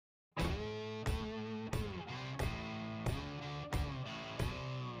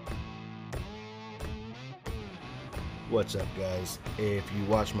What's up, guys? If you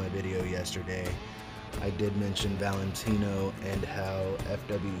watched my video yesterday, I did mention Valentino and how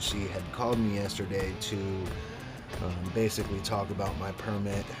FWC had called me yesterday to basically talk about my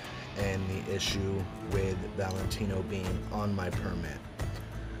permit and the issue with Valentino being on my permit.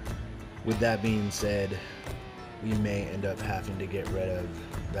 With that being said, we may end up having to get rid of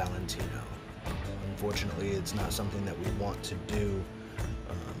Valentino. Unfortunately, it's not something that we want to do,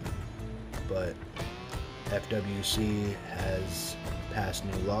 but FWC has passed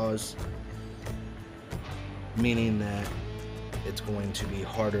new laws, meaning that it's going to be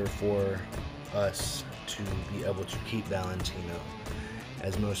harder for us to be able to keep Valentino.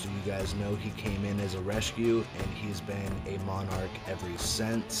 As most of you guys know, he came in as a rescue and he's been a Monarch ever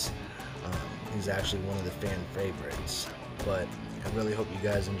since. He's actually one of the fan favorites, but I really hope you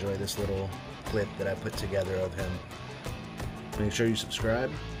guys enjoy this little clip that I put together of him. Make sure you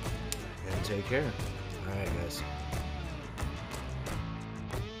subscribe and take care. Alright, guys.